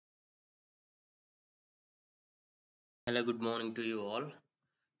Hello, good morning to you all.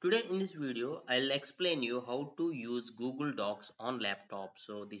 Today in this video, I'll explain you how to use Google Docs on laptop.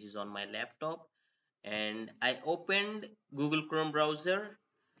 So this is on my laptop and I opened Google Chrome browser,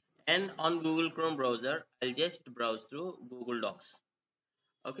 and on Google Chrome browser, I'll just browse through Google Docs.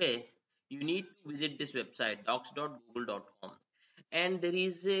 Okay, you need to visit this website docs.google.com, and there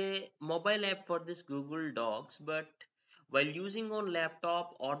is a mobile app for this Google Docs, but while using on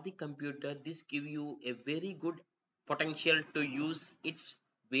laptop or the computer, this give you a very good potential to use its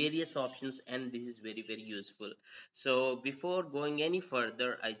various options, and this is very useful. So before going any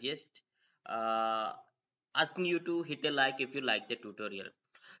further, I just uh, asking you to hit a like if you like the tutorial.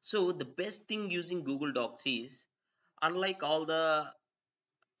 So the best thing using Google Docs is, unlike all the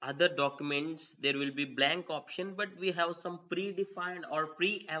other documents, there will be blank option, but we have some predefined or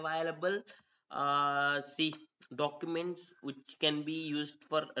pre-available see documents which can be used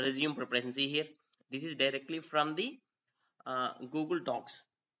for resume preparation. See here, this is directly from the Google Docs.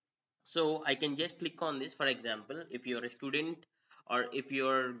 So I can just click on this. For example, if you're a student or if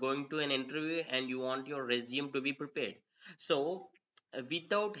you're going to an interview and you want your resume to be prepared, so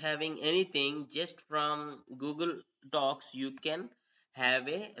without having anything, just from Google Docs you can have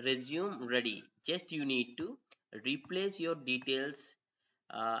a resume ready. Just you need to replace your details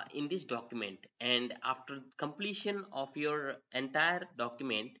in this document, and after completion of your entire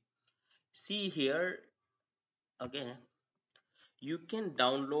document, see here, okay, you can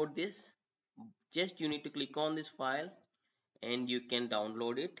download this. Just you need to click on this file and you can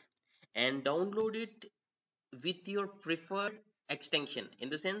download it, and download it with your preferred extension. In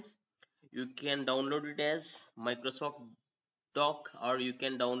the sense, you can download it as Microsoft Doc or you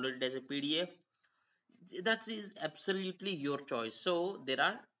can download it as a PDF. That is absolutely your choice. So there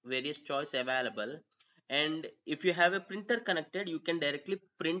are various choice available, and if you have a printer connected, you can directly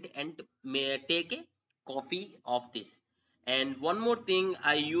print and may take a copy of this. And one more thing,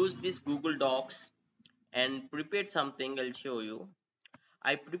 I use this Google Docs and prepared something. I'll show you.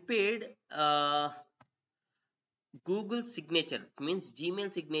 I prepared Google signature, means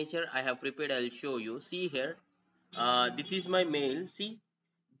Gmail signature. I have prepared. I'll show you. See here, this is my mail. See,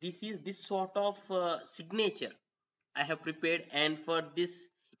 this is this sort of signature I have prepared, and for this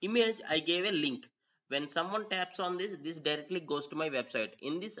image I gave a link. When someone taps on this, this directly goes to my website.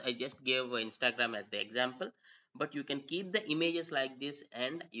 In this I just gave Instagram as the example, but you can keep the images like this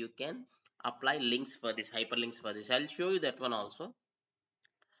and you can apply links for this, hyperlinks for this. I'll show you that one also.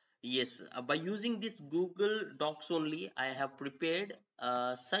 Yes, by using this Google Docs only, I have prepared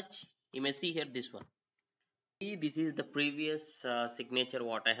such image. See here, this one. See, this is the previous signature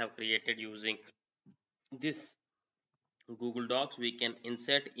what I have created using this Google Docs. We can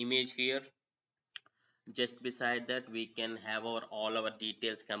insert image here. Just beside that, we can have our all our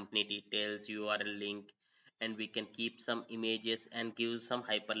details, company details, URL link, and we can keep some images and give some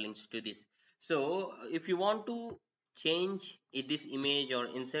hyperlinks to this. So if you want to change this image or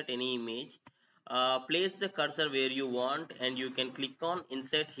insert any image, place the cursor where you want and you can click on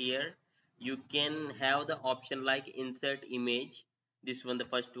insert here. You can have the option like insert image. This one, the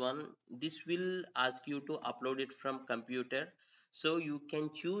first one, this will ask you to upload it from computer. So you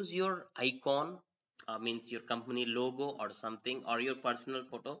can choose your icon, means your company logo or something, or your personal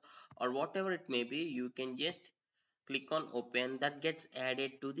photo or whatever it may be. You can just click on open. That gets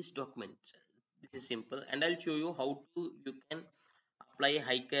added to this document. This is simple, and I'll show you how to you can apply a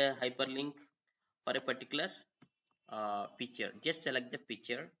hyperlink for a particular picture. Just select the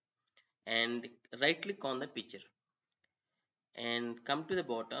picture and right click on the picture and come to the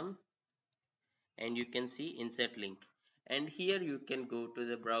bottom, and you can see insert link, and here you can go to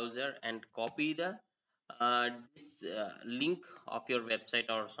the browser and copy the this link of your website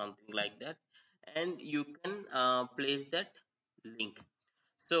or something like that, and you can place that link.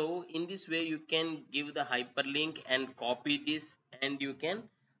 So in this way you can give the hyperlink and copy this, and you can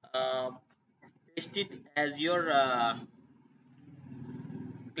uh, paste it as your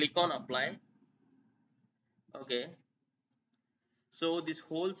click on apply. Okay, so this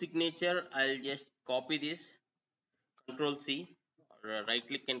whole signature, I'll just copy this, control C, or right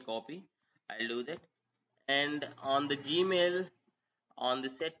click and copy. I'll do that. And on the Gmail, on the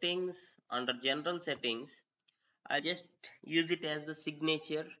settings, under general settings, I just use it as the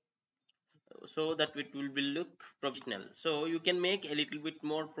signature so that it will be look professional. So you can make a little bit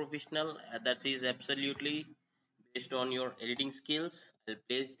more professional. That is absolutely based on your editing skills. I'll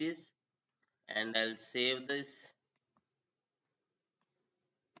place this and I'll save this.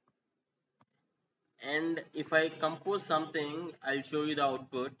 And if I compose something, I'll show you the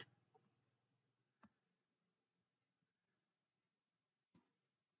output.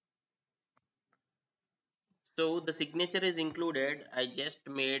 So the signature is included. I just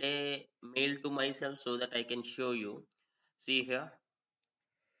made a mail to myself so that I can show you. See here,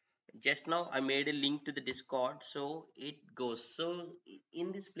 just now I made a link to the Discord, so it goes. So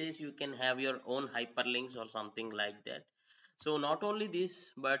in this place you can have your own hyperlinks or something like that. So not only this,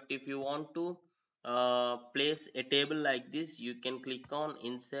 but if you want to place a table like this, you can click on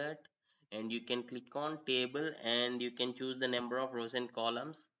insert and you can click on table and you can choose the number of rows and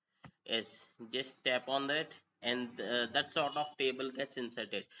columns. Yes, just tap on that and that sort of table gets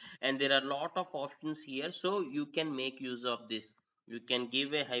inserted, and there are a lot of options here, so you can make use of this. You can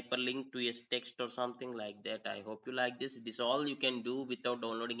give a hyperlink to a text or something like that. I hope you like this. This all you can do without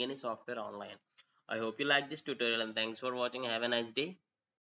downloading any software online. I hope you like this tutorial and thanks for watching. Have a nice day.